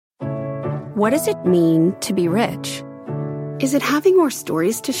What does it mean to be rich? Is it having more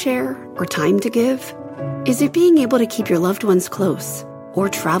stories to share or time to give? Is it being able to keep your loved ones close or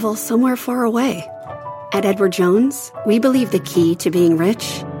travel somewhere far away? At Edward Jones, we believe the key to being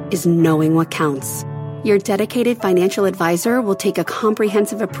rich is knowing what counts. Your dedicated financial advisor will take a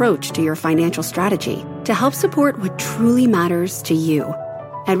comprehensive approach to your financial strategy to help support what truly matters to you.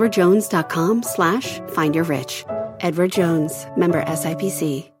 EdwardJones.com/findyourrich. Edward Jones, member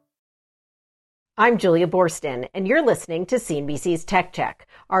SIPC. I'm Julia Borston, and you're listening to CNBC's Tech Check.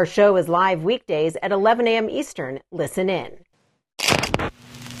 Our show is live weekdays at 11 a.m. Eastern. Listen in.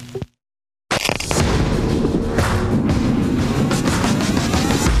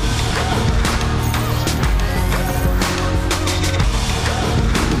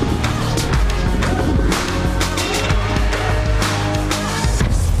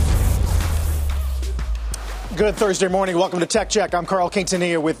 Good Thursday morning. Welcome to Tech Check. I'm Carl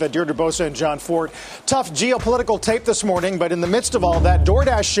Quintanilla with Deirdre Bosa and John Fort. Tough geopolitical tape this morning, but in the midst of all that,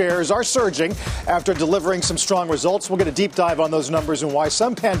 DoorDash shares are surging after delivering some strong results. We'll get a deep dive on those numbers and why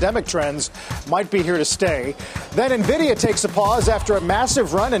some pandemic trends might be here to stay. Then NVIDIA takes a pause after a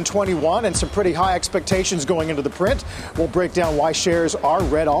massive run in 21 and some pretty high expectations going into the print. We'll break down why shares are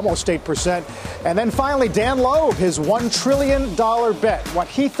red, almost 8%. And then finally, Dan Loeb, his $1 trillion bet, what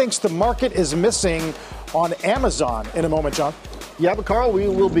he thinks the market is missing on Amazon in a moment, John. Yeah, but Carl, we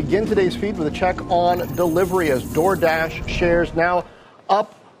will begin today's feed with a check on delivery as DoorDash shares now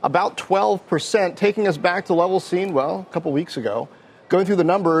up about 12%, taking us back to levels seen, well, a couple weeks ago. Going through the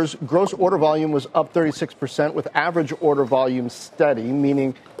numbers, gross order volume was up 36% with average order volume steady,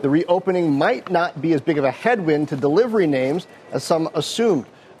 meaning the reopening might not be as big of a headwind to delivery names as some assumed.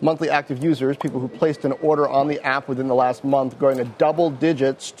 Monthly active users, people who placed an order on the app within the last month, growing at double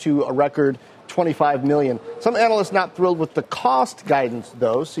digits to a record 25 million. Some analysts not thrilled with the cost guidance,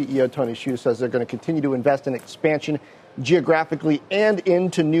 though. CEO Tony Xu says they're going to continue to invest in expansion geographically and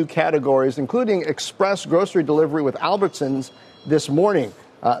into new categories, including express grocery delivery with Albertsons this morning,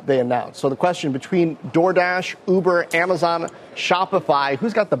 they announced. So the question between DoorDash, Uber, Amazon, Shopify,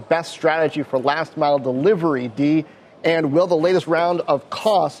 who's got the best strategy for last mile delivery, D? And will the latest round of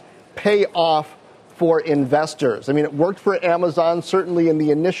costs pay off for investors? I mean, it worked for Amazon, certainly in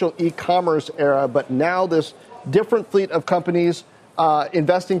the initial e-commerce era, but now this different fleet of companies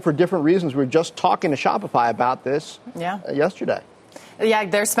investing for different reasons. We were just talking to Shopify about this yesterday. Yeah,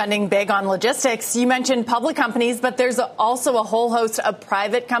 they're spending big on logistics. You mentioned public companies, but there's also a whole host of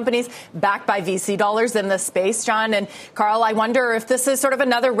private companies backed by VC dollars in this space, John. And Carl, I wonder if this is sort of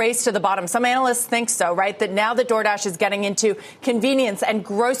another race to the bottom. Some analysts think so, right? That now that DoorDash is getting into convenience and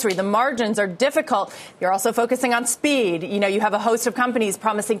grocery, the margins are difficult. You're also focusing on speed. You know, you have a host of companies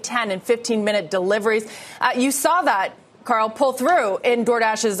promising 10 and 15-minute deliveries. You saw that, Carl, pull through in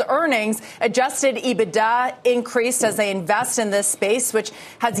DoorDash's earnings. Adjusted EBITDA increased as they invest in this space, which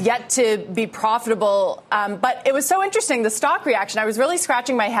has yet to be profitable. But it was so interesting, the stock reaction. I was really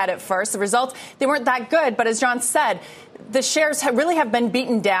scratching my head at first. The results, they weren't that good. But as John said, the shares really have been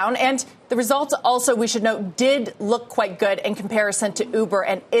beaten down. And the results also, we should note, did look quite good in comparison to Uber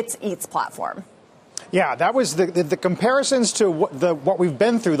and its Eats platform. Yeah, that was the comparisons to what we've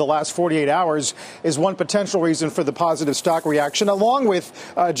been through the last 48 hours is one potential reason for the positive stock reaction, along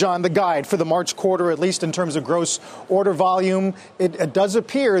with, John, the guide for the March quarter, at least in terms of gross order volume. It does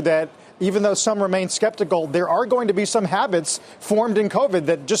appear that even though some remain skeptical, there are going to be some habits formed in COVID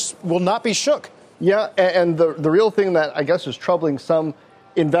that just will not be shook. Yeah, and the real thing that I guess is troubling some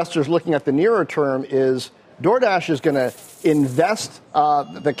investors looking at the nearer term is DoorDash is going to invest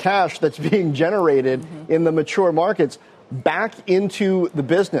the cash that's being generated in the mature markets back into the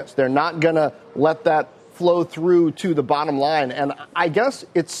business. They're not going to let that flow through to the bottom line. And I guess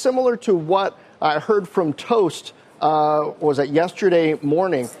it's similar to what I heard from Toast, was it yesterday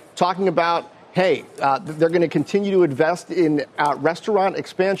morning, talking about, hey, they're going to continue to invest in restaurant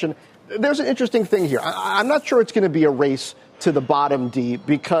expansion. There's an interesting thing here. I'm not sure it's going to be a race to the bottom, D,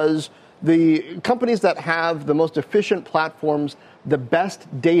 because the companies that have the most efficient platforms, the best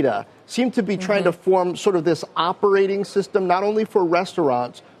data, seem to be trying to form sort of this operating system, not only for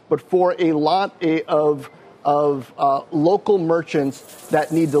restaurants, but for a lot of local merchants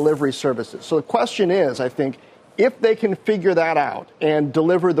that need delivery services. So the question is, I think, if they can figure that out and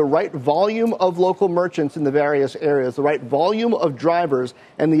deliver the right volume of local merchants in the various areas, the right volume of drivers,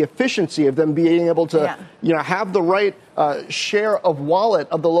 and the efficiency of them being able to, have the right share of wallet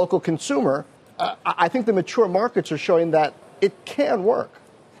of the local consumer, I think the mature markets are showing that it can work.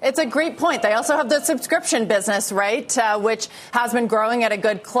 It's a great point. They also have the subscription business, right, which has been growing at a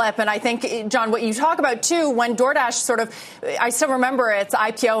good clip. And I think, John, what you talk about, too, when DoorDash I still remember its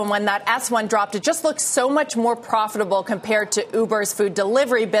IPO and when that S1 dropped, it just looked so much more profitable compared to Uber's food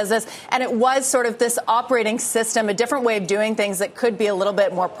delivery business. And it was sort of this operating system, a different way of doing things that could be a little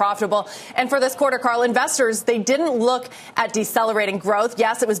bit more profitable. And for this quarter, Carl, investors, they didn't look at decelerating growth.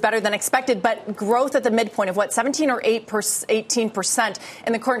 Yes, it was better than expected, but growth at the midpoint of 17 or 18%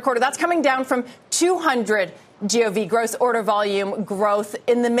 in the current quarter. That's coming down from 200 GOV, gross order volume growth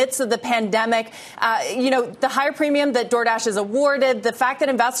in the midst of the pandemic. The higher premium that DoorDash is awarded, the fact that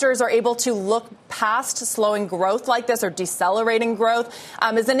investors are able to look past slowing growth like this or decelerating growth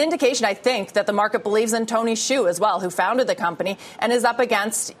is an indication, I think, that the market believes in Tony Xu as well, who founded the company and is up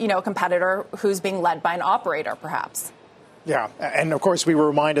against, a competitor who's being led by an operator, perhaps. Yeah, and of course we were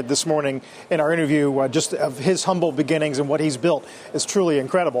reminded this morning in our interview just of his humble beginnings and what he's built is truly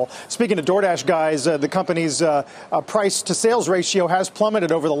incredible. Speaking of DoorDash, guys, the company's price to sales ratio has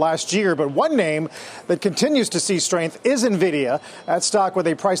plummeted over the last year, but one name that continues to see strength is NVIDIA. That stock with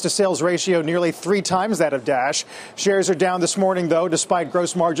a price to sales ratio nearly 3 times that of Dash. Shares are down this morning, though, despite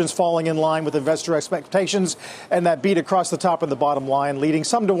gross margins falling in line with investor expectations and that beat across the top and the bottom line, leading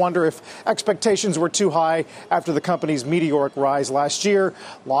some to wonder if expectations were too high after the company's meteoric rise last year.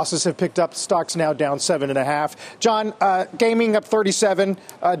 Losses have picked up. Stocks now down 7.5%. John, gaming up 37,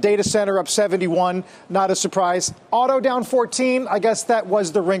 data center up 71. Not a surprise. Auto down 14. I guess that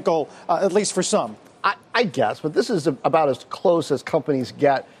was the wrinkle, at least for some. I guess, but this is about as close as companies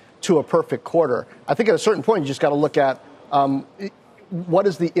get to a perfect quarter. I think at a certain point, you just got to look at what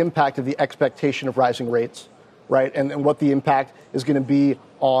is the impact of the expectation of rising rates, right? And what the impact is going to be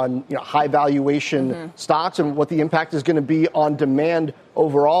on high valuation stocks and what the impact is going to be on demand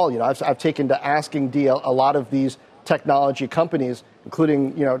overall. I've taken to asking a lot of these technology companies,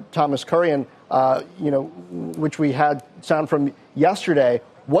 including Thomas Kurian, which we had sound from yesterday.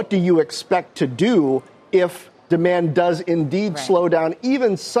 What do you expect to do if demand does indeed slow down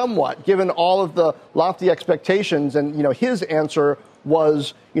even somewhat, given all of the lofty expectations? And his answer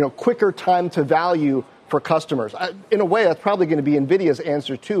was quicker time to value for customers. In a way, that's probably going to be NVIDIA's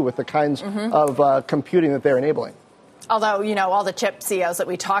answer, too, with the kinds of computing that they're enabling. Although, all the chip CEOs that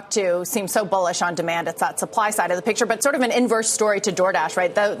we talked to seem so bullish on demand. It's that supply side of the picture, but sort of an inverse story to DoorDash,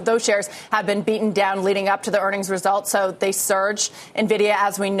 right? Those shares have been beaten down leading up to the earnings results, so they surged. NVIDIA,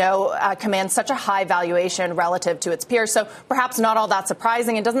 as we know, commands such a high valuation relative to its peers, so perhaps not all that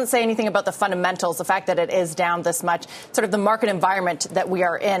surprising. It doesn't say anything about the fundamentals, the fact that it is down this much, sort of the market environment that we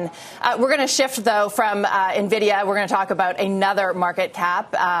are in. We're going to shift, though, from NVIDIA. We're going to talk about another market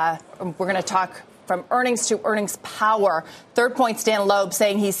cap. We're going to talk from earnings to earnings power. Third Point Stan Loeb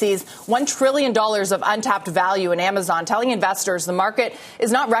saying he sees $1 trillion of untapped value in Amazon, telling investors the market is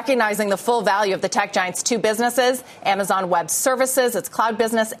not recognizing the full value of the tech giant's 2 businesses, Amazon Web Services, its cloud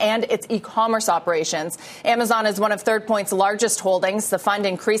business, and its e-commerce operations. Amazon is one of Third Point's largest holdings, the fund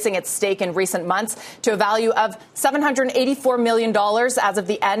increasing its stake in recent months to a value of $784 million as of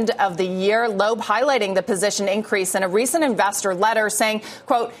the end of the year. Loeb highlighting the position increase in a recent investor letter saying,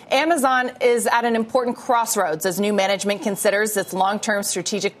 quote, Amazon is at an important crossroads as new management considers its long-term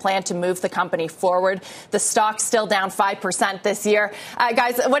strategic plan to move the company forward. The stock's still down 5% this year.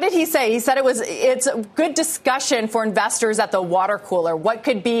 Guys, what did he say? He said it's a good discussion for investors at the water cooler. What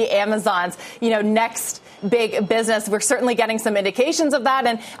could be Amazon's, next big business? We're certainly getting some indications of that.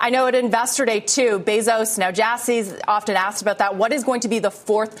 And I know at Investor Day, too, Bezos, now Jassie's often asked about that. What is going to be the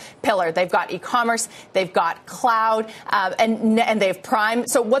fourth pillar? They've got e-commerce, they've got cloud, and they have Prime.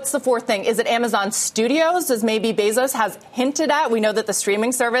 So what's the fourth thing? Is it Amazon Studios, as maybe Bezos has hinted at? We know that the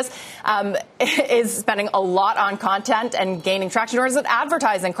streaming service is spending a lot on content and gaining traction. Or is it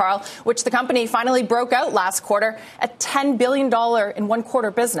advertising, Carl, which the company finally broke out last quarter, a $10 billion in one quarter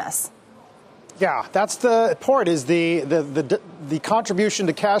business? Yeah, that's the part, is the contribution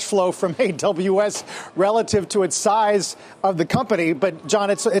to cash flow from AWS relative to its size of the company. But, John,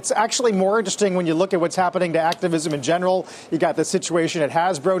 it's actually more interesting when you look at what's happening to activism in general. You got the situation at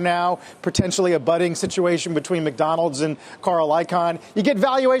Hasbro now, potentially a budding situation between McDonald's and Carl Icahn. You get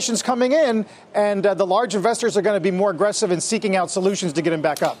valuations coming in, and the large investors are going to be more aggressive in seeking out solutions to get them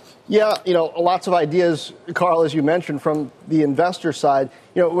back up. Yeah, lots of ideas, Carl, as you mentioned, from the investor side.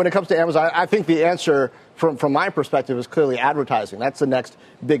 When it comes to Amazon, I think the answer from my perspective is clearly advertising. That's the next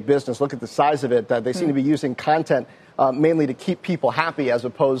big business. Look at the size of it. They seem to be using content mainly to keep people happy as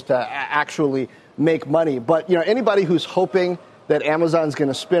opposed to actually make money. But, anybody who's hoping that Amazon's going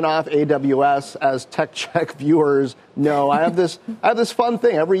to spin off AWS, as Tech Check viewers know, I have this fun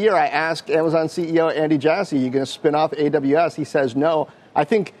thing. Every year I ask Amazon CEO Andy Jassy, are you going to spin off AWS? He says no. I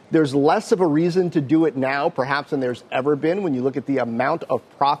think there's less of a reason to do it now, perhaps, than there's ever been when you look at the amount of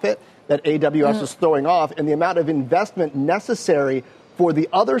profit that AWS is throwing off and the amount of investment necessary for the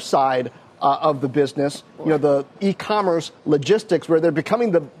other side of the business, the e-commerce logistics, where they're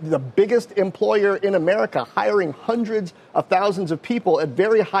becoming the biggest employer in America, hiring hundreds of thousands of people at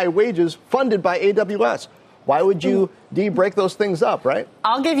very high wages funded by AWS. Why would you, break those things up, right?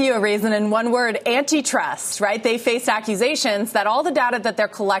 I'll give you a reason in one word: antitrust, right? They face accusations that all the data that they're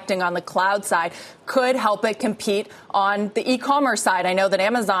collecting on the cloud side could help it compete on the e-commerce side. I know that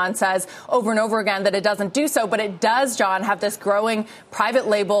Amazon says over and over again that it doesn't do so, but it does, John, have this growing private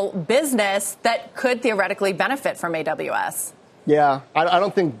label business that could theoretically benefit from AWS. Yeah, I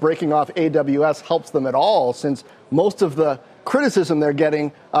don't think breaking off AWS helps them at all, since most of the criticism they're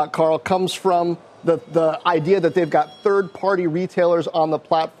getting, Carl, comes from the idea that they've got third-party retailers on the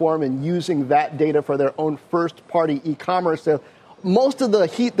platform and using that data for their own first-party e-commerce. So most of the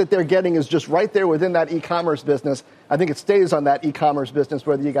heat that they're getting is just right there within that e-commerce business. I think it stays on that e-commerce business,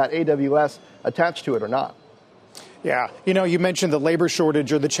 whether you got AWS attached to it or not. Yeah. You mentioned the labor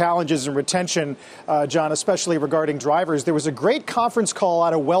shortage or the challenges in retention, John, especially regarding drivers. There was a great conference call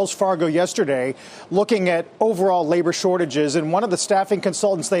out of Wells Fargo yesterday looking at overall labor shortages. And one of the staffing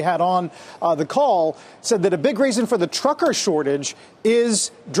consultants they had on the call said that a big reason for the trucker shortage is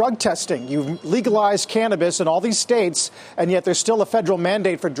drug testing. You've legalized cannabis in all these states, and yet there's still a federal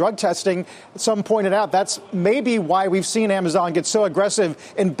mandate for drug testing. Some pointed out that's maybe why we've seen Amazon get so aggressive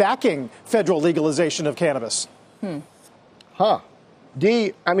in backing federal legalization of cannabis.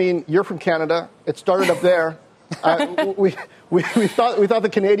 Dee, I mean, you're from Canada. It started up there. We thought the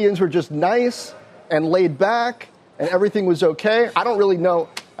Canadians were just nice and laid back and everything was okay. I don't really know.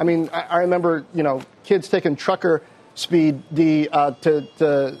 I mean, I remember, kids taking trucker speed, Dee,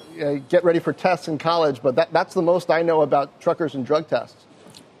 to get ready for tests in college. But that's the most I know about truckers and drug tests.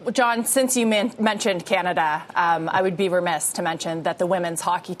 Well, John, since you mentioned Canada, I would be remiss to mention that the women's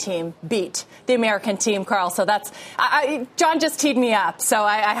hockey team beat the American team, Carl. So that's John just teed me up, so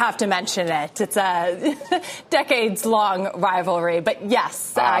I have to mention it. It's a decades-long rivalry. But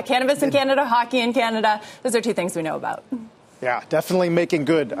yes, cannabis in Canada, hockey in Canada, those are two things we know about. Yeah, definitely making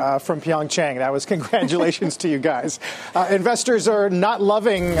good from Pyeongchang. That was congratulations to you guys. Investors are not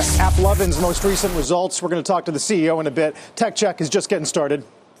loving AppLovin's most recent results. We're going to talk to the CEO in a bit. Tech Check is just getting started.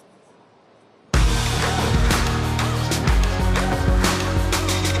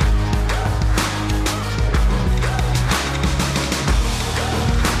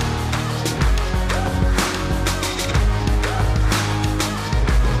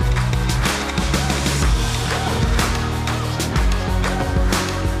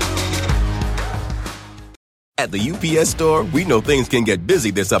 At the UPS Store, we know things can get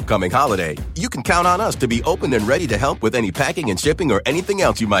busy this upcoming holiday. You can count on us to be open and ready to help with any packing and shipping or anything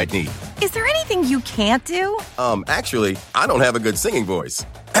else you might need. Is there anything you can't do? Actually, I don't have a good singing voice.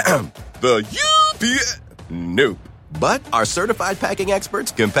 The UPS... Nope. But our certified packing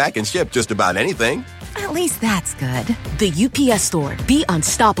experts can pack and ship just about anything. At least that's good. The UPS Store. Be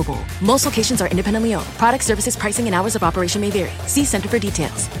unstoppable. Most locations are independently owned. Product, services, pricing, and hours of operation may vary. See Center for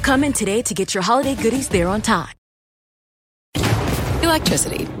details. Come in today to get your holiday goodies there on time.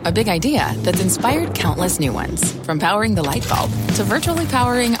 Electricity, a big idea that's inspired countless new ones. From powering the light bulb to virtually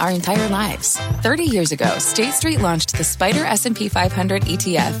powering our entire lives. 30 years ago, State Street launched the Spider S&P 500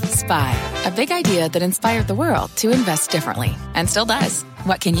 ETF, SPY. A big idea that inspired the world to invest differently. And still does.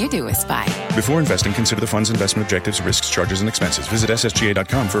 What can you do with SPY? Before investing, consider the fund's investment objectives, risks, charges, and expenses. Visit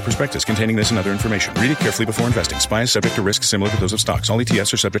ssga.com for a prospectus containing this and other information. Read it carefully before investing. SPY is subject to risks similar to those of stocks. All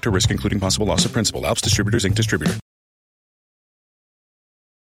ETFs are subject to risk, including possible loss of principal. Alps Distributors, Inc. Distributor.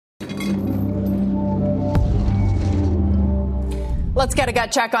 Let's get a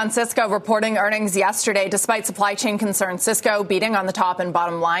gut check on Cisco reporting earnings yesterday. Despite supply chain concerns, Cisco beating on the top and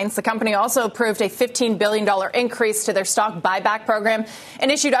bottom lines. The company also approved a $15 billion increase to their stock buyback program and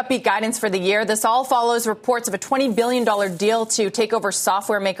issued upbeat guidance for the year. This all follows reports of a $20 billion deal to take over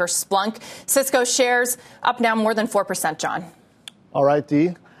software maker Splunk. Cisco shares up now more than 4%, John. All right,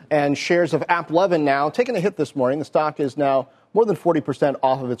 Dee. And shares of AppLovin now taking a hit this morning. The stock is now more than 40%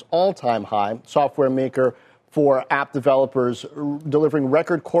 off of its all-time high. Software maker for app developers, delivering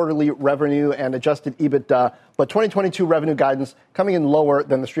record quarterly revenue and adjusted EBITDA, but 2022 revenue guidance coming in lower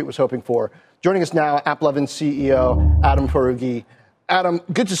than the street was hoping for. Joining us now, AppLovin CEO Adam Foroughi. Adam,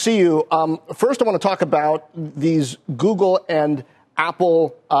 good to see you. First, I want to talk about these Google and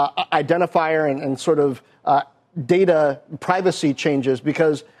Apple identifier and sort of data privacy changes,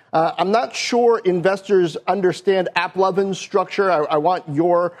 because I'm not sure investors understand AppLovin's structure. I want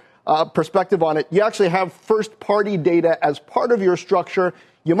your perspective on it. You actually have first-party data as part of your structure.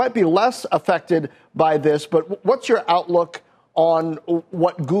 You might be less affected by this, but what's your outlook on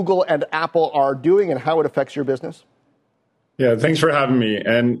what Google and Apple are doing and how it affects your business? Yeah, thanks for having me.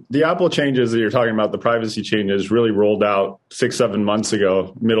 And the Apple changes that you're talking about, the privacy changes, really rolled out 6-7 months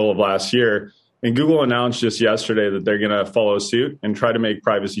ago, middle of last year. And Google announced just yesterday that they're going to follow suit and try to make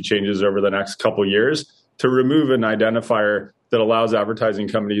privacy changes over the next couple years to remove an identifier that allows advertising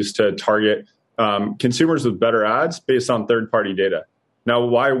companies to target consumers with better ads based on third-party data. Now,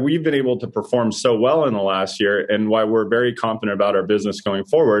 why we've been able to perform so well in the last year and why we're very confident about our business going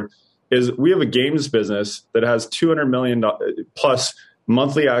forward is we have a games business that has 200 million plus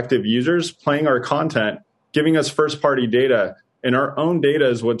monthly active users playing our content, giving us first-party data. And our own data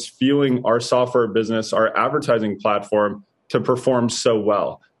is what's fueling our software business, our advertising platform, to perform so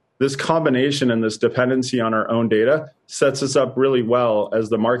well. This combination and this dependency on our own data sets us up really well as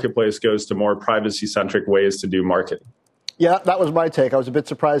the marketplace goes to more privacy-centric ways to do marketing. Yeah, that was my take. I was a bit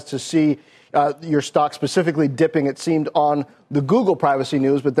surprised to see your stock specifically dipping, it seemed, on the Google privacy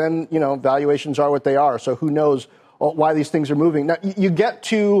news, but then, valuations are what they are. So who knows why these things are moving. Now, you get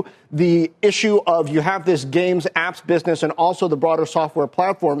to the issue of you have this games apps business and also the broader software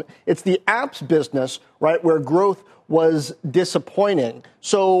platform. It's the apps business, right, where growth was disappointing.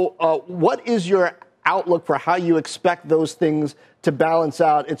 So what is your outlook for how you expect those things to balance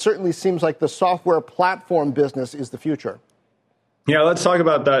out? It certainly seems like the software platform business is the future. Yeah, let's talk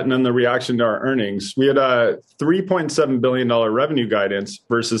about that and then the reaction to our earnings. We had a $3.7 billion revenue guidance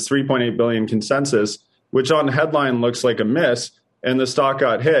versus $3.8 billion consensus, which on headline looks like a miss, and the stock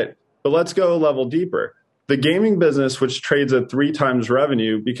got hit. But let's go a level deeper. The gaming business, which trades at 3 times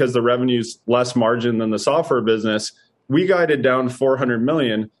revenue because the revenue's less margin than the software business, we guided down $400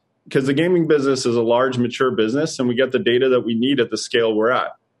 million because the gaming business is a large, mature business, and we get the data that we need at the scale we're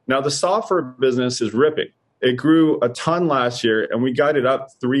at. Now, the software business is ripping. It grew a ton last year, and we guided up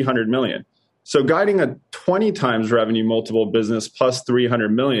 $300 million. So guiding a 20 times revenue multiple business plus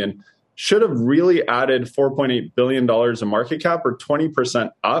 $300 million should have really added $4.8 billion of market cap, or 20%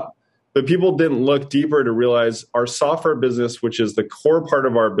 up. But people didn't look deeper to realize our software business, which is the core part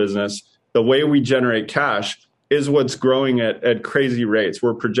of our business, the way we generate cash, is what's growing at crazy rates.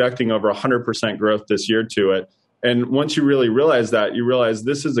 We're projecting over 100% growth this year to it. And once you really realize that, you realize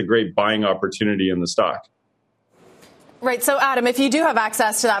this is a great buying opportunity in the stock. Right. So, Adam, if you do have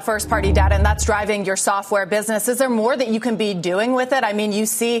access to that first-party data and that's driving your software business, is there more that you can be doing with it? I mean, you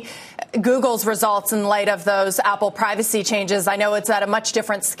see Google's results in light of those Apple privacy changes. I know it's at a much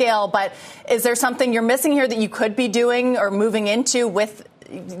different scale, but is there something you're missing here that you could be doing or moving into with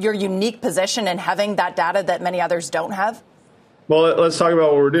your unique position and having that data that many others don't have? Well, let's talk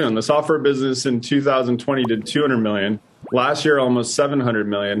about what we're doing. The software business in 2020 did $200 million. Last year, almost $700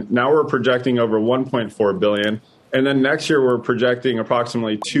 million. Now we're projecting over $1.4 billion. And then next year, we're projecting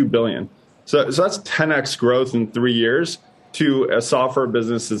approximately $2 billion. So that's 10x growth in 3 years to a software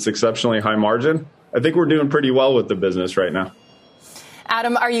business that's exceptionally high margin. I think we're doing pretty well with the business right now.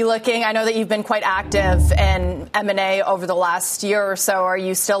 Adam, are you looking? I know that you've been quite active in M&A over the last year or so. Are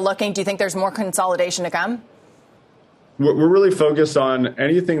you still looking? Do you think there's more consolidation to come? We're really focused on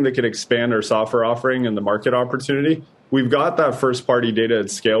anything that could expand our software offering and the market opportunity. We've got that first-party data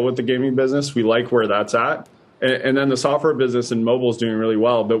at scale with the gaming business. We like where that's at. And then the software business and mobile is doing really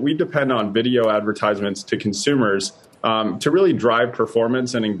well. But we depend on video advertisements to consumers to really drive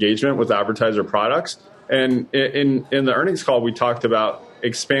performance and engagement with advertiser products. And in the earnings call, we talked about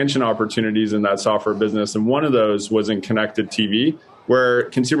expansion opportunities in that software business. And one of those was in connected TV, where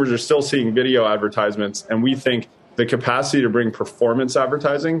consumers are still seeing video advertisements. And we think the capacity to bring performance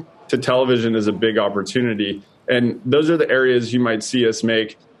advertising to television is a big opportunity. And those are the areas you might see us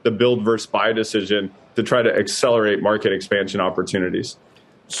make the build versus buy decision to try to accelerate market expansion opportunities.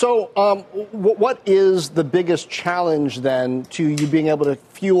 So what is the biggest challenge then to you being able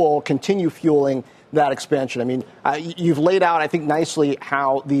to continue fueling that expansion? I mean, you've laid out, I think, nicely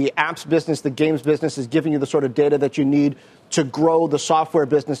how the apps business, the games business is giving you the sort of data that you need to grow the software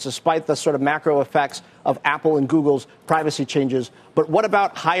business despite the sort of macro effects of Apple and Google's privacy changes. But what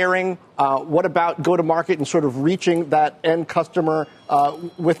about hiring? What about go-to-market and sort of reaching that end customer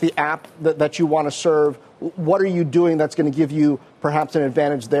with the app that you want to serve? What are you doing that's going to give you perhaps an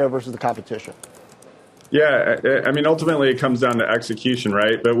advantage there versus the competition? Yeah, I mean, ultimately it comes down to execution,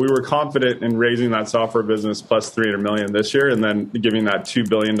 right? But we were confident in raising that software business plus $300 million this year and then giving that $2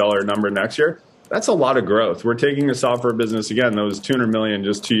 billion number next year. That's a lot of growth. We're taking a software business, again, that was $200 million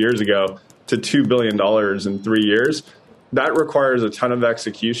just 2 years ago to $2 billion in 3 years. That requires a ton of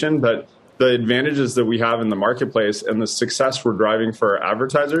execution, but the advantages that we have in the marketplace and the success we're driving for our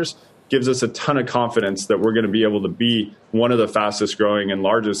advertisers gives us a ton of confidence that we're going to be able to be one of the fastest growing and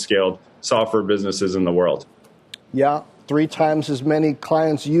largest scaled software businesses in the world. Yeah, 3 times as many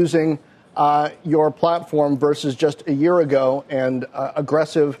clients using your platform versus just a year ago, and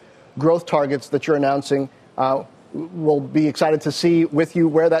aggressive growth targets that you're announcing. We'll be excited to see with you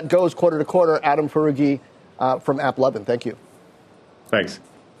where that goes quarter to quarter. Adam Foroughi from AppLovin. Thank you. Thanks.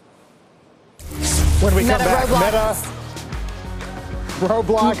 When we come back, Meta,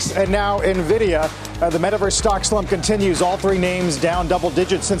 Roblox, and now NVIDIA. The Metaverse stock slump continues. All 3 names down double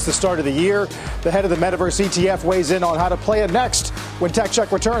digits since the start of the year. The head of the Metaverse ETF weighs in on how to play it next when Tech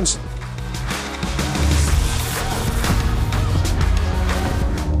Check returns.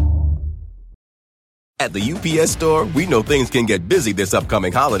 At the UPS Store, we know things can get busy this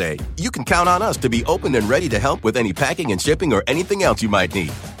upcoming holiday. You can count on us to be open and ready to help with any packing and shipping or anything else you might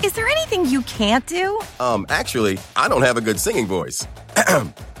need. Is there anything you can't do? Actually, I don't have a good singing voice.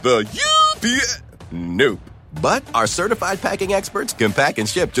 The UPS... Nope. But our certified packing experts can pack and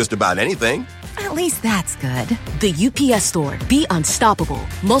ship just about anything. At least that's good. The UPS Store. Be unstoppable.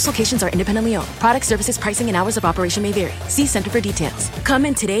 Most locations are independently owned. Product, services, pricing, and hours of operation may vary. See Center for details. Come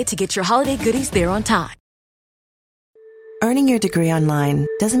in today to get your holiday goodies there on time. Earning your degree online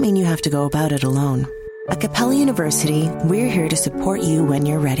doesn't mean you have to go about it alone. At Capella University, we're here to support you when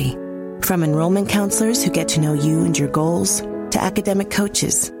you're ready. From enrollment counselors who get to know you and your goals, to academic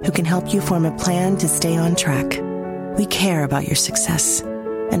coaches who can help you form a plan to stay on track. We care about your success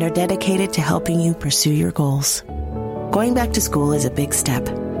and are dedicated to helping you pursue your goals. Going back to school is a big step,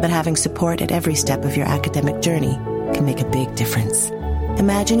 but having support at every step of your academic journey can make a big difference.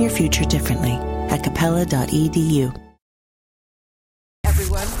 Imagine your future differently at capella.edu.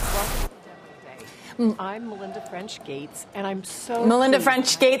 Everyone, welcome to Demo Day. I'm Melinda French Gates, and I'm so Melinda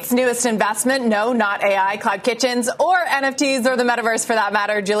French Gates' newest investment, no, not AI, cloud kitchens, or NFTs, or the metaverse for that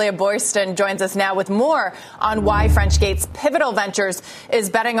matter. Julia Boyrston joins us now with more on why French Gates Pivotal Ventures is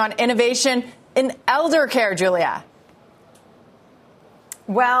betting on innovation in elder care. Julia.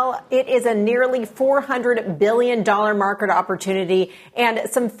 Well, it is a nearly $400 billion market opportunity, and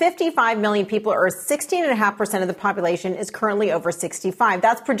some 55 million people, or 16.5% of the population, is currently over 65.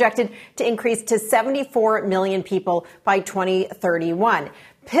 That's projected to increase to 74 million people by 2031.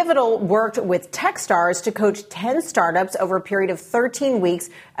 Pivotal worked with Techstars to coach 10 startups over a period of 13 weeks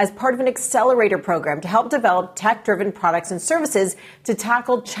as part of an accelerator program to help develop tech-driven products and services to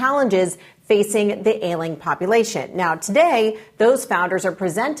tackle challenges facing the ailing population. Now, today, those founders are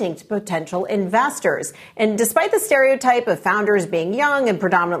presenting to potential investors. And despite the stereotype of founders being young and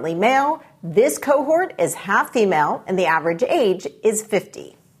predominantly male, this cohort is half female and the average age is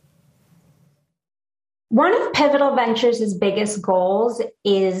 50. One of Pivotal Ventures' biggest goals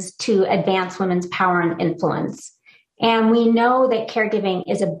is to advance women's power and influence. And we know that caregiving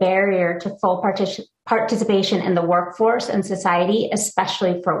is a barrier to full participation in the workforce and society,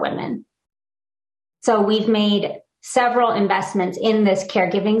 especially for women. So we've made several investments in this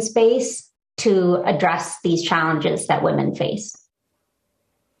caregiving space to address these challenges that women face.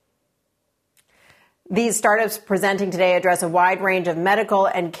 These startups presenting today address a wide range of medical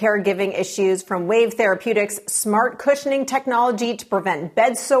and caregiving issues, from Wave Therapeutics' smart cushioning technology to prevent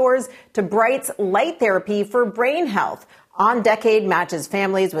bed sores to Bright's light therapy for brain health. On Decade matches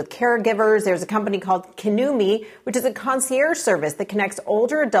families with caregivers. There's a company called Kinumi, which is a concierge service that connects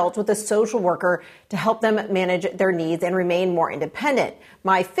older adults with a social worker to help them manage their needs and remain more independent.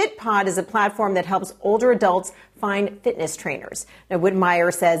 MyFitPod is a platform that helps older adults find fitness trainers. Now,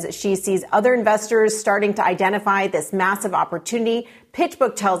 Whitmire says she sees other investors starting to identify this massive opportunity.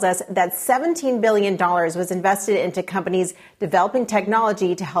 PitchBook tells us that $17 billion was invested into companies developing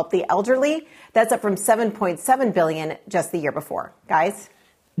technology to help the elderly. That's up from $7.7 billion just the year before. Guys?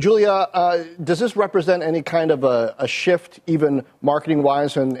 Julia, does this represent any kind of a shift, even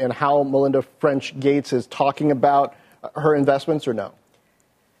marketing-wise, in how Melinda French Gates is talking about her investments, or no?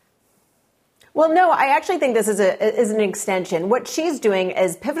 Well, no, I actually think this is an extension. What she's doing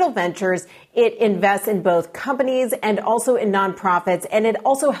is Pivotal Ventures. It invests in both companies and also in nonprofits, and it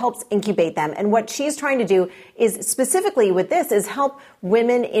also helps incubate them. And what she's trying to do is, specifically with this, is help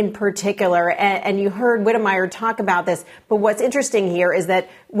women in particular. And you heard Whitmire talk about this. But what's interesting here is that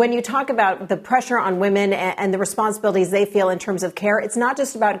when you talk about the pressure on women and the responsibilities they feel in terms of care, it's not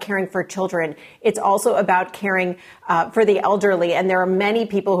just about caring for children. It's also about caring for the elderly. And there are many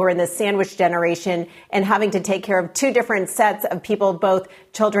people who are in the sandwich generation and having to take care of two different sets of people, both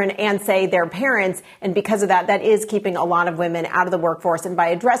children and, say, their parents. And because of that, that is keeping a lot of women out of the workforce. And by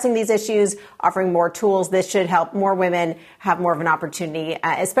addressing these issues, offering more tools, this should help more women have more of an opportunity opportunity,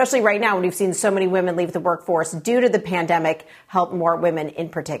 especially right now when we've seen so many women leave the workforce due to the pandemic, help more women in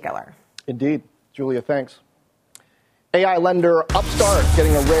particular. Indeed. Julia, thanks. AI lender Upstart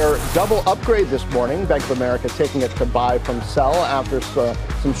getting a rare double upgrade this morning. Bank of America taking it to buy from sell after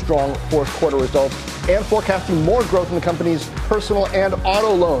some strong fourth quarter results and forecasting more growth in the company's personal and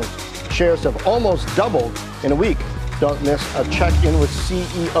auto loans. Shares have almost doubled in a week. Don't miss a check-in with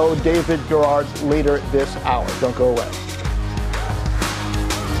CEO David Girouard later this hour. Don't go away.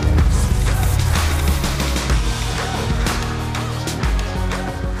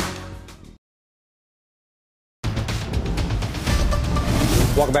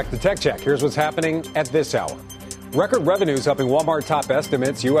 Welcome back to Tech Check. Here's what's happening at this hour. Record revenues helping Walmart top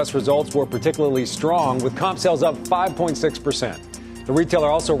estimates. U.S. results were particularly strong, with comp sales up 5.6%. The retailer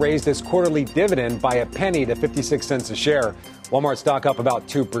also raised its quarterly dividend by a penny to 56 cents a share. Walmart stock up about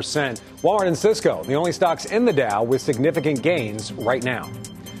 2%. Walmart and Cisco, the only stocks in the Dow with significant gains right now.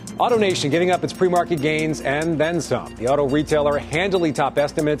 AutoNation giving up its pre-market gains and then some. The auto retailer handily topped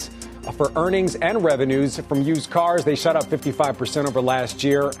estimates for earnings and revenues from used cars. They shot up 55% over last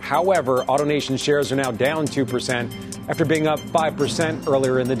year. However, AutoNation shares are now down 2% after being up 5%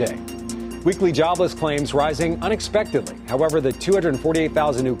 earlier in the day. Weekly jobless claims rising unexpectedly. However, the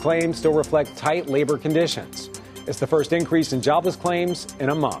 248,000 new claims still reflect tight labor conditions. It's the first increase in jobless claims in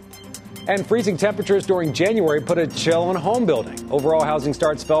a month. And freezing temperatures during January put a chill on home building. Overall housing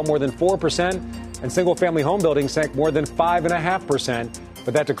starts fell more than 4%, and single-family home building sank more than 5.5%.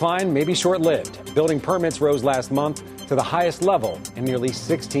 But that decline may be short-lived. Building permits rose last month to the highest level in nearly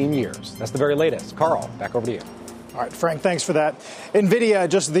 16 years. That's the very latest. Carl, back over to you. All right, Frank, thanks for that. NVIDIA,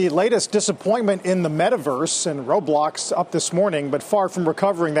 just the latest disappointment in the Metaverse, and Roblox up this morning, but far from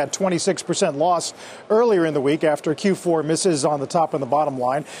recovering that 26% loss earlier in the week after Q4 misses on the top and the bottom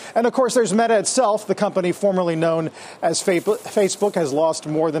line. And, of course, there's Meta itself. The company formerly known as Facebook has lost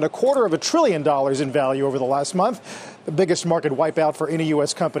more than $250 billion in value over the last month, the biggest market wipeout for any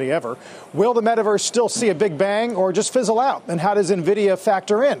U.S. company ever. Will the Metaverse still see a big bang or just fizzle out? And how does NVIDIA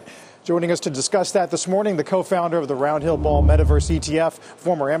factor in? Joining us to discuss that this morning, the co-founder of the Roundhill Ball Metaverse ETF,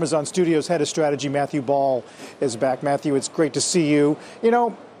 former Amazon Studios head of strategy, Matthew Ball, is back. Matthew, it's great to see you. You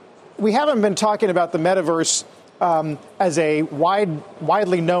know, we haven't been talking about the Metaverse as a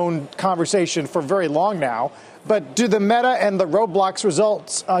widely known conversation for very long now, but do the Meta and the Roblox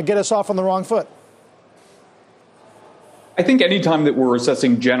results get us off on the wrong foot? I think anytime that we're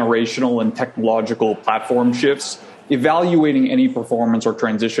assessing generational and technological platform shifts, evaluating any performance or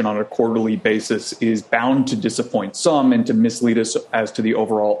transition on a quarterly basis is bound to disappoint some and to mislead us as to the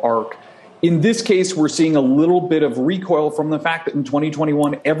overall arc. In this case, we're seeing a little bit of recoil from the fact that in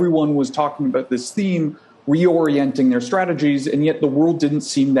 2021, everyone was talking about this theme, reorienting their strategies, and yet the world didn't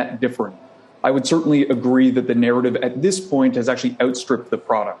seem that different. I would certainly agree that the narrative at this point has actually outstripped the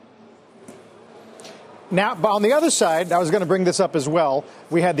product. Now, on the other side, I was going to bring this up as well.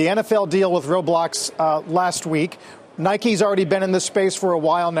 We had the NFL deal with Roblox last week. Nike's already been in this space for a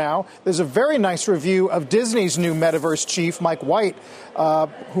while now. There's a very nice review of Disney's new Metaverse chief, Mike White,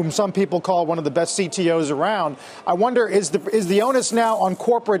 whom some people call one of the best CTOs around. I wonder, is the onus now on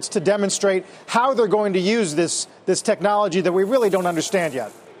corporates to demonstrate how they're going to use this technology that we really don't understand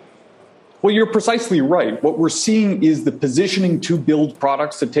yet? Well, you're precisely right. What we're seeing is the positioning to build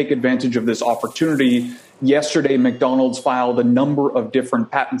products to take advantage of this opportunity. Yesterday, McDonald's filed a number of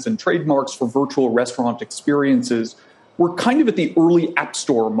different patents and trademarks for virtual restaurant experiences. We're kind of at the early App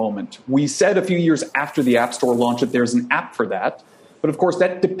Store moment. We said a few years after the App Store launch that there's an app for that. But of course,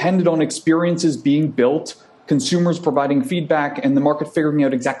 that depended on experiences being built, consumers providing feedback, and the market figuring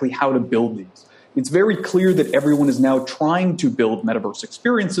out exactly how to build these. It's very clear that everyone is now trying to build metaverse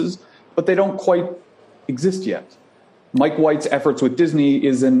experiences, but they don't quite exist yet. Mike White's efforts with Disney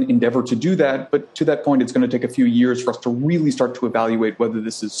is an endeavor to do that, but to that point, it's going to take a few years for us to really start to evaluate whether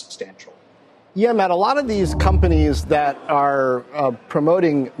this is substantial. Yeah, Matt, a lot of these companies that are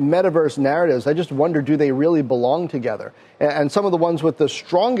promoting metaverse narratives, I just wonder, do they really belong together? And some of the ones with the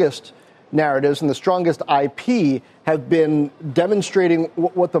strongest narratives and the strongest IP have been demonstrating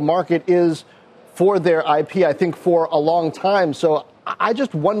what the market is for their IP, I think, for a long time. So I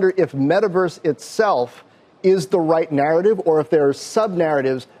just wonder if metaverse itself is the right narrative or if there are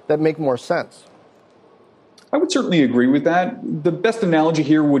sub-narratives that make more sense. I would certainly agree with that. The best analogy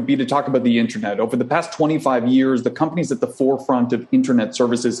here would be to talk about the internet. Over the past 25 years, the companies at the forefront of internet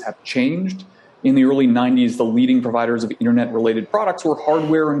services have changed. In the early 90s, the leading providers of internet-related products were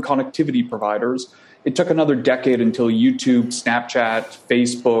hardware and connectivity providers. It took another decade until YouTube, Snapchat,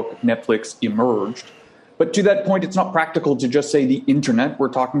 Facebook, Netflix emerged. But to that point, it's not practical to just say the internet. We're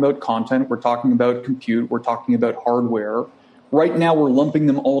talking about content. We're talking about compute. We're talking about hardware. Right now, we're lumping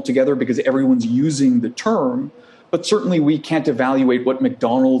them all together because everyone's using the term. But certainly we can't evaluate what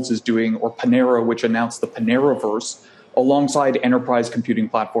McDonald's is doing or Panera, which announced the Paneraverse, alongside enterprise computing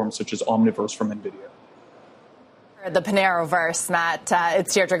platforms such as Omniverse from NVIDIA. The Paneraverse, Matt.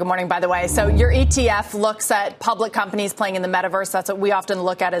 It's Deirdre. Good morning, by the way. So your ETF looks at public companies playing in the metaverse. That's what we often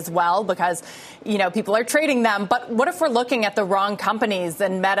look at as well because, people are trading them. But what if we're looking at the wrong companies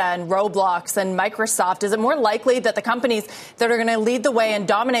and Meta and Roblox and Microsoft? Is it more likely that the companies that are going to lead the way and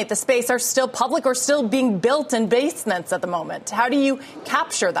dominate the space are still public or still being built in basements at the moment? How do you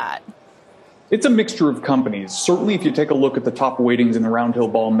capture that? It's a mixture of companies. Certainly, if you take a look at the top weightings in the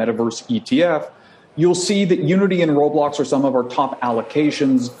Roundhill Ball Metaverse ETF, you'll see that Unity and Roblox are some of our top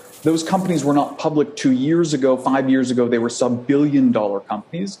allocations. Those companies were not public 2 years ago. 5 years ago, they were sub-billion-dollar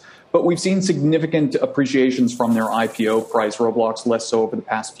companies. But we've seen significant appreciations from their IPO price, Roblox less so over the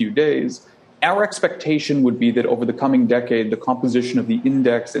past few days. Our expectation would be that over the coming decade, the composition of the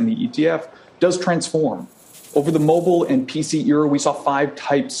index and the ETF does transform. Over the mobile and PC era, we saw 5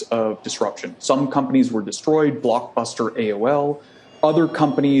 types of disruption. Some companies were destroyed, Blockbuster, AOL. Other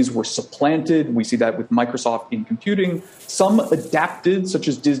companies were supplanted. We see that with Microsoft in computing. Some adapted, such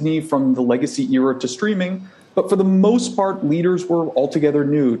as Disney, from the legacy era to streaming. But for the most part, leaders were altogether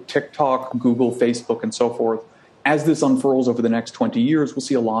new. TikTok, Google, Facebook, and so forth. As this unfurls over the next 20 years, we'll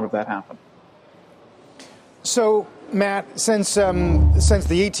see a lot of that happen. So, Matt, since the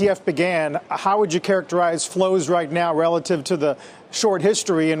ETF began, how would you characterize flows right now relative to the short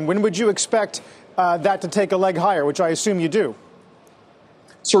history? And when would you expect that to take a leg higher, which I assume you do?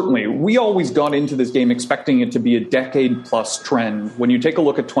 Certainly. We always got into this game expecting it to be a decade-plus trend. When you take a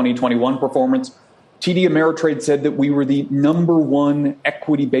look at 2021 performance, TD Ameritrade said that we were the #1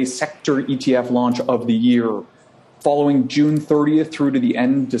 equity-based sector ETF launch of the year. Following June 30th through to the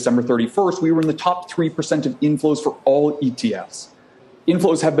end, December 31st, we were in the top 3% of inflows for all ETFs.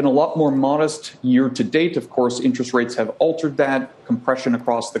 Inflows have been a lot more modest year to date. Of course, interest rates have altered that. Compression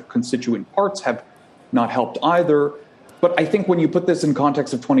across the constituent parts have not helped either. But I think when you put this in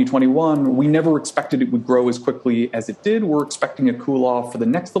context of 2021, we never expected it would grow as quickly as it did. We're expecting a cool off for the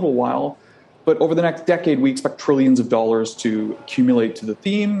next little while. But over the next decade, we expect trillions of dollars to accumulate to the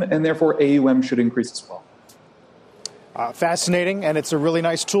theme, and therefore AUM should increase as well. Fascinating, and it's a really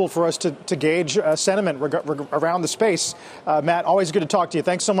nice tool for us to gauge sentiment around the space. Matt, always good to talk to you.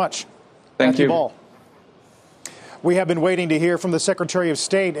 Thanks so much. Thank you. Ball. We have been waiting to hear from the Secretary of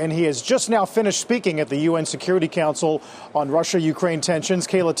State, and he has just now finished speaking at the UN Security Council on Russia-Ukraine tensions.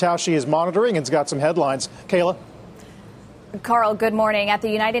 Kayla Tausche is monitoring and has got some headlines. Kayla? Carl, good morning. At the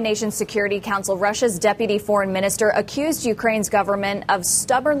United Nations Security Council, Russia's deputy foreign minister accused Ukraine's government of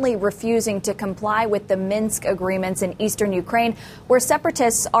stubbornly refusing to comply with the Minsk agreements in eastern Ukraine, where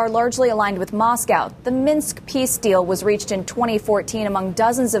separatists are largely aligned with Moscow. The Minsk peace deal was reached in 2014 among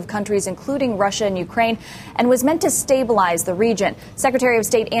dozens of countries, including Russia and Ukraine, and was meant to stabilize the region. Secretary of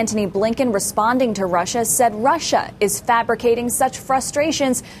State Antony Blinken, responding to Russia, said Russia is fabricating such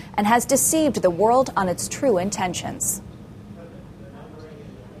frustrations and has deceived the world on its true intentions.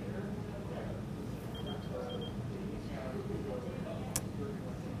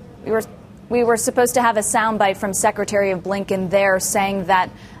 We were supposed to have a soundbite from Secretary of Blinken there saying that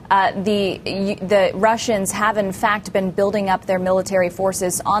the Russians have, in fact, been building up their military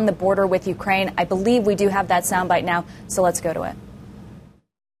forces on the border with Ukraine. I believe we do have that soundbite now, so let's go to it.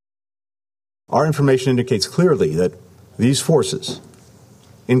 Our information indicates clearly that these forces,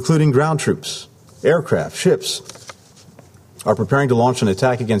 including ground troops, aircraft, ships, are preparing to launch an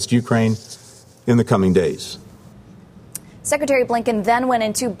attack against Ukraine in the coming days. Secretary Blinken then went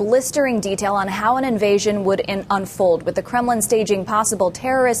into blistering detail on how an invasion would unfold, with the Kremlin staging possible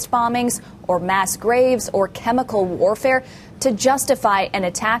terrorist bombings or mass graves or chemical warfare to justify an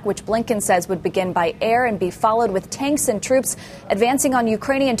attack which Blinken says would begin by air and be followed with tanks and troops advancing on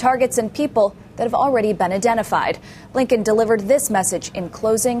Ukrainian targets and people that have already been identified. Blinken delivered this message in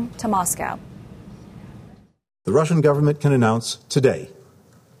closing to Moscow. The Russian government can announce today,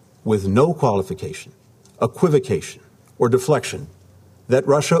 with no qualification, equivocation, or deflection, that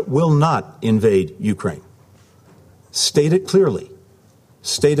Russia will not invade Ukraine. State it clearly,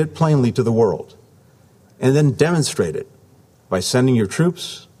 state it plainly to the world, and then demonstrate it by sending your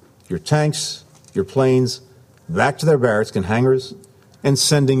troops, your tanks, your planes back to their barracks and hangars, and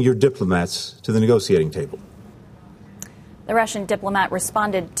sending your diplomats to the negotiating table. The Russian diplomat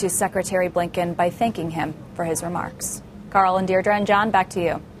responded to Secretary Blinken by thanking him for his remarks. Carl and Deirdre and John, back to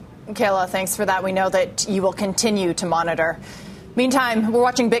you. Kayla, thanks for that. We know that you will continue to monitor. Meantime, we're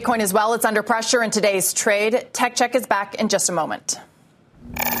watching Bitcoin as well. It's under pressure in today's trade. Tech Check is back in just a moment.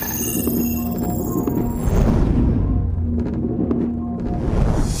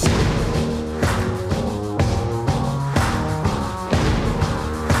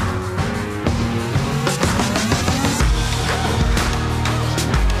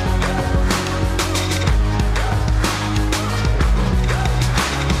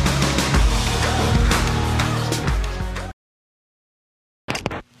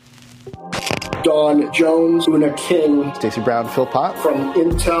 Dawn Jones, Una King, Stacey Brown-Philpott from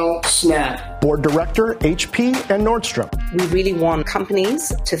Intel, Snap, Board Director, HP, and Nordstrom. We really want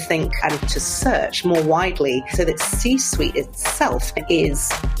companies to think and to search more widely so that C-suite itself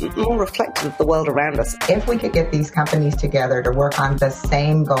is more reflective of the world around us. If we could get these companies together to work on the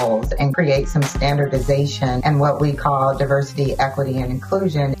same goals and create some standardization and what we call diversity, equity, and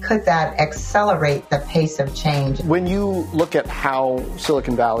inclusion, could that accelerate the pace of change? When you look at how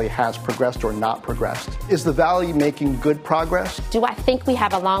Silicon Valley has progressed or not progressed, is the Valley making good progress? Do I think we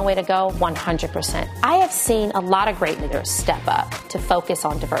have a long way to go? 100%. I have seen a lot of great leaders step up to focus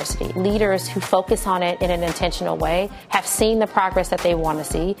on diversity. Leaders who focus on it in an intentional way have seen the progress that they want to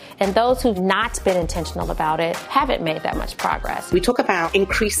see, and those who've not been intentional about it haven't made that much progress. We talk about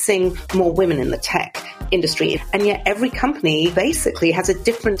increasing more women in the tech industry, and yet every company basically has a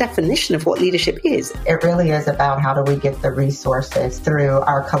different definition of what leadership is. It really is about how do we get the resources through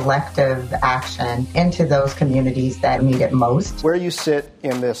our collective action into those communities that need it most. Where you sit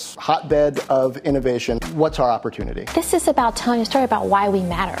in this hotbed of innovation, what's our opportunity? This is about telling a story about why we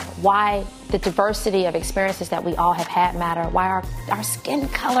matter, why the diversity of experiences that we all have had matter, why our skin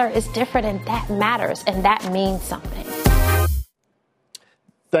color is different, and that matters, and that means something.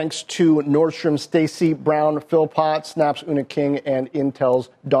 Thanks to Nordstrom's Stacey Brown-Philpott, Snap's Una King, and Intel's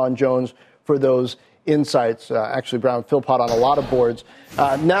Dawn Jones for those insights. Actually, Brown-Philpott on a lot of boards.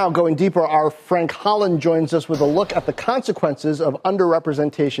 Now, going deeper, our Frank Holland joins us with a look at the consequences of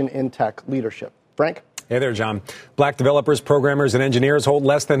underrepresentation in tech leadership. Frank? Hey there, John. Black developers, programmers, and engineers hold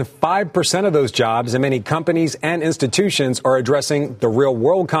less than 5% of those jobs, and many companies and institutions are addressing the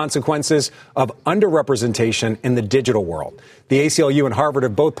real-world consequences of underrepresentation in the digital world. The ACLU and Harvard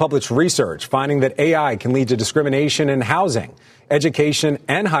have both published research finding that AI can lead to discrimination in housing, education,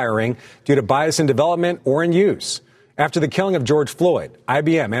 and hiring due to bias in development or in use. After the killing of George Floyd,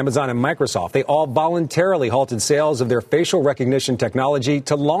 IBM, Amazon, and Microsoft, they all voluntarily halted sales of their facial recognition technology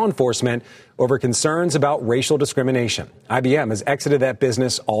to law enforcement over concerns about racial discrimination. IBM has exited that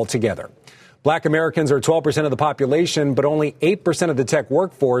business altogether. Black Americans are 12% of the population, but only 8% of the tech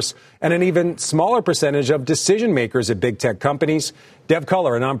workforce, and an even smaller percentage of decision makers at big tech companies.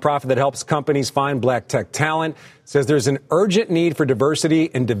 DevColor, a nonprofit that helps companies find black tech talent, says there's an urgent need for diversity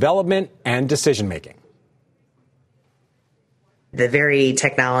in development and decision making. The very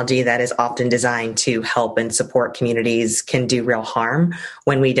technology that is often designed to help and support communities can do real harm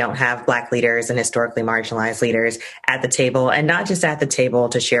when we don't have Black leaders and historically marginalized leaders at the table, and not just at the table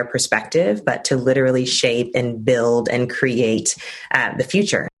to share perspective, but to literally shape and build and create the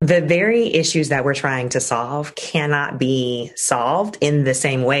future. The very issues that we're trying to solve cannot be solved in the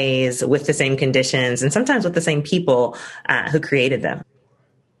same ways, with the same conditions, and sometimes with the same people who created them.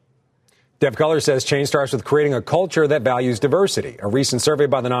 DevColor says change starts with creating a culture that values diversity. A recent survey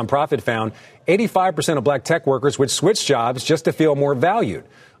by the nonprofit found 85% of black tech workers would switch jobs just to feel more valued.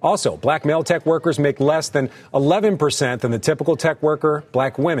 Also, black male tech workers make less than 11% than the typical tech worker.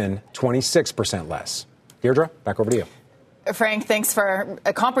 Black women, 26% less. Deirdre, back over to you. Frank, thanks for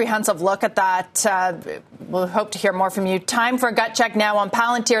a comprehensive look at that. We'll hope to hear more from you. Time for a gut check now on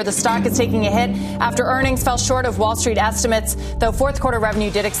Palantir. The stock is taking a hit after earnings fell short of Wall Street estimates, though fourth quarter revenue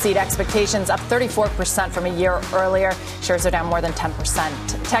did exceed expectations, up 34% from a year earlier. Shares are down more than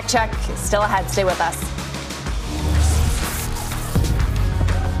 10%. Tech check is still ahead. Stay with us.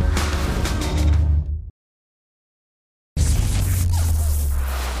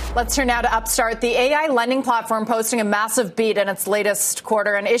 Let's turn now to Upstart, the AI lending platform posting a massive beat in its latest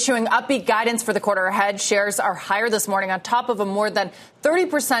quarter and issuing upbeat guidance for the quarter ahead. Shares are higher this morning on top of a more than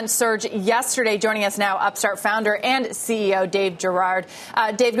 30% surge yesterday. Joining us now, Upstart founder and CEO Dave Girouard.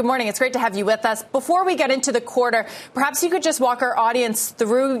 Dave, good morning. It's great to have you with us. Before we get into the quarter, perhaps you could just walk our audience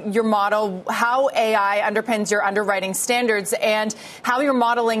through your model, how AI underpins your underwriting standards, and how you're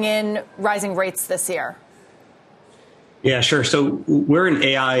modeling in rising rates this year. Yeah, sure. So we're an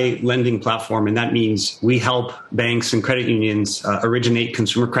AI lending platform, and that means we help banks and credit unions originate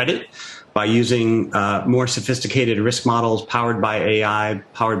consumer credit by using more sophisticated risk models powered by AI,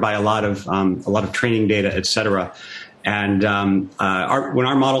 powered by a lot of training data, et cetera. And when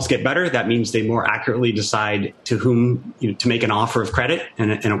our models get better, that means they more accurately decide to whom to make an offer of credit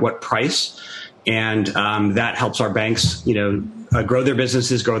and at what price. And that helps our banks, grow their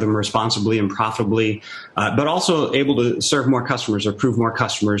businesses, grow them responsibly and profitably, but also able to serve more customers, approve more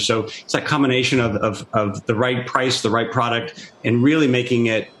customers. So it's that combination of the right price, the right product, and really making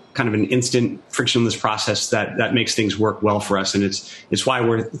it kind of an instant, frictionless process that makes things work well for us. And it's why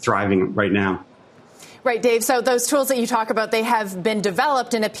we're thriving right now. Right, Dave. So those tools that you talk about, they have been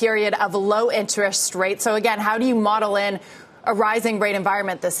developed in a period of low interest rates. So again, how do you model in a rising rate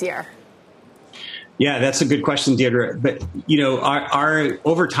environment this year? Yeah, that's a good question, Deirdre. But, our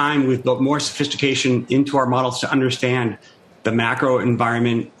over time, we've built more sophistication into our models to understand the macro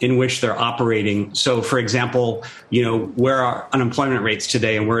environment in which they're operating. So, for example, where are unemployment rates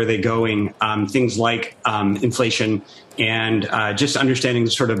today and where are they going? Things like inflation and just understanding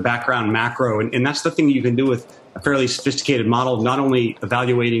the sort of background macro. And that's the thing you can do with a fairly sophisticated model, not only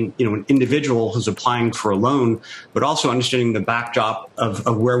evaluating, an individual who's applying for a loan, but also understanding the backdrop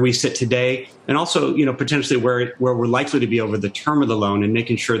of where we sit today, and also, potentially where we're likely to be over the term of the loan, and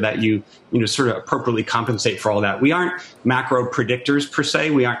making sure that you sort of appropriately compensate for all that. We aren't macro predictors per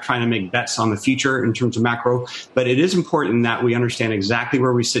se. We aren't trying to make bets on the future in terms of macro, but it is important that we understand exactly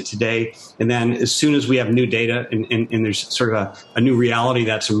where we sit today. And then as soon as we have new data and there's sort of a new reality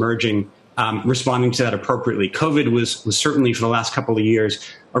that's emerging, responding to that appropriately. COVID was certainly, for the last couple of years,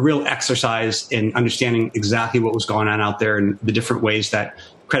 a real exercise in understanding exactly what was going on out there and the different ways that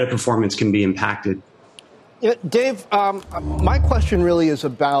credit performance can be impacted. Dave, my question really is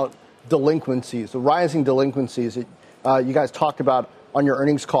about delinquencies, the rising delinquencies that you guys talked about on your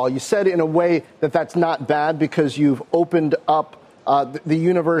earnings call. You said in a way that that's not bad because you've opened up the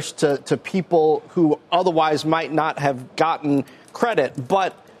universe to people who otherwise might not have gotten credit.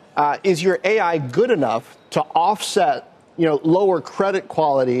 But is your AI good enough to offset, lower credit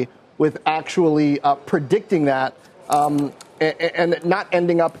quality with actually predicting that and not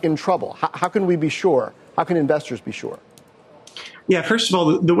ending up in trouble? How can we be sure? How can investors be sure? Yeah, first of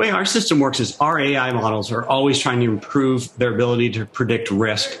all, the way our system works is our AI models are always trying to improve their ability to predict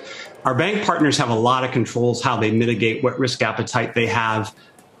risk. Our bank partners have a lot of controls, how they mitigate, what risk appetite they have,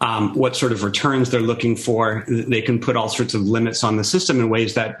 what sort of returns they're looking for. They can put all sorts of limits on the system in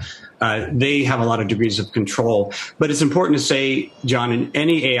ways that they have a lot of degrees of control. But it's important to say, John, in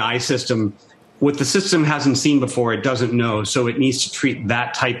any AI system, what the system hasn't seen before, it doesn't know. So it needs to treat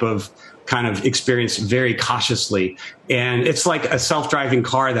that type of kind of experience very cautiously. And it's like a self-driving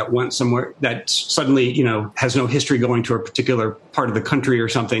car that went somewhere that suddenly, has no history going to a particular part of the country or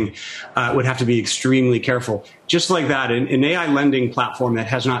something, would have to be extremely careful. Just like that, an AI lending platform that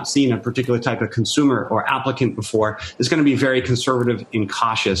has not seen a particular type of consumer or applicant before is going to be very conservative and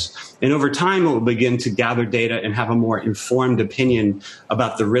cautious. And over time, it will begin to gather data and have a more informed opinion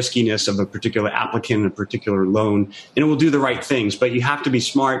about the riskiness of a particular applicant, a particular loan, and it will do the right things. But you have to be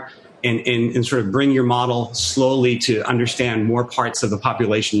smart and sort of bring your model slowly to understand more parts of the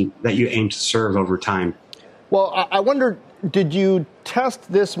population that you aim to serve over time. Well, I wonder, did you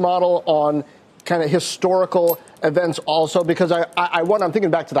test this model on kind of historical events also? Because I'm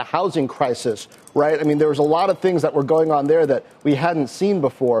thinking back to the housing crisis, right? I mean, there was a lot of things that were going on there that we hadn't seen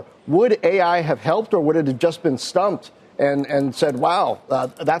before. Would AI have helped, or would it have just been stumped and said, wow,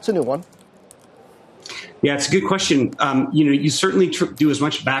 that's a new one? Yeah, it's a good question. You certainly do as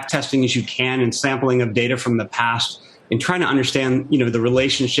much back testing as you can and sampling of data from the past and trying to understand, the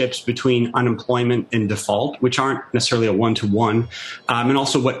relationships between unemployment and default, which aren't necessarily a one-to-one, and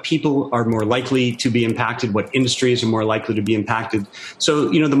also what people are more likely to be impacted, what industries are more likely to be impacted. So,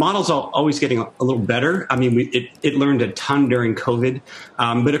 the model's always getting a little better. I mean, it learned a ton during COVID,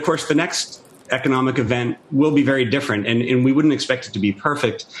 but of course, the next economic event will be very different, and we wouldn't expect it to be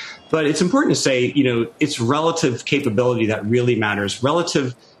perfect. But it's important to say, it's relative capability that really matters.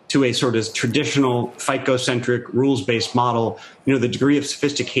 Relative to a sort of traditional FICO-centric, rules-based model, the degree of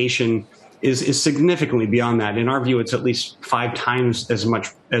sophistication is significantly beyond that. In our view, it's at least 5 times as much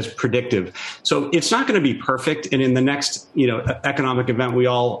as predictive. So it's not going to be perfect. And in the next, economic event, we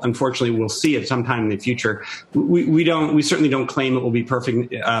all unfortunately will see it sometime in the future. We certainly don't claim it will be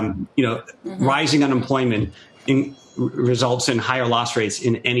perfect. Rising unemployment results in higher loss rates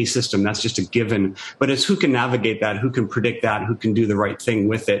in any system. That's just a given. But it's who can navigate that, who can predict that, who can do the right thing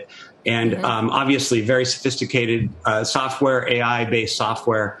with it. And obviously, very sophisticated software, AI-based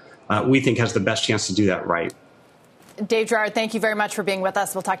software, we think has the best chance to do that right. Dave Girouard, thank you very much for being with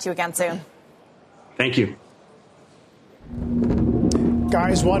us. We'll talk to you again soon. Thank you.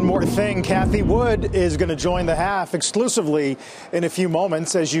 Guys, one more thing. Cathie Wood is going to join the half exclusively in a few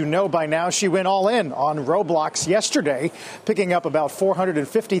moments. As you know by now, she went all in on Roblox yesterday, picking up about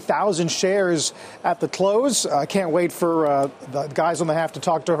 450,000 shares at the close. I can't wait for the guys on the half to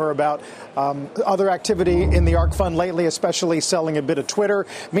talk to her about other activity in the ARK Fund lately, especially selling a bit of Twitter.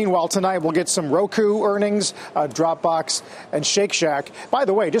 Meanwhile, tonight we'll get some Roku earnings, Dropbox, and Shake Shack. By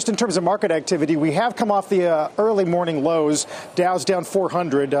the way, just in terms of market activity, we have come off the early morning lows. Dow's down 400.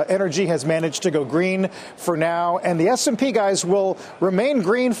 Energy has managed to go green for now, and the S&P guys will remain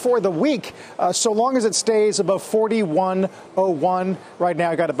green for the week so long as it stays above 41.01. Right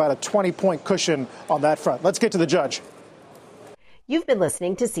now, I got about a 20-point cushion on that front. Let's get to the judge. You've been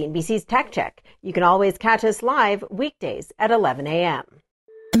listening to CNBC's Tech Check. You can always catch us live weekdays at 11 a.m.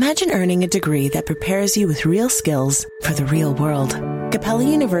 Imagine earning a degree that prepares you with real skills for the real world. Capella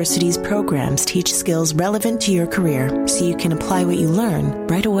University's programs teach skills relevant to your career so you can apply what you learn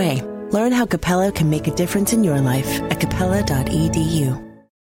right away. Learn how Capella can make a difference in your life at capella.edu.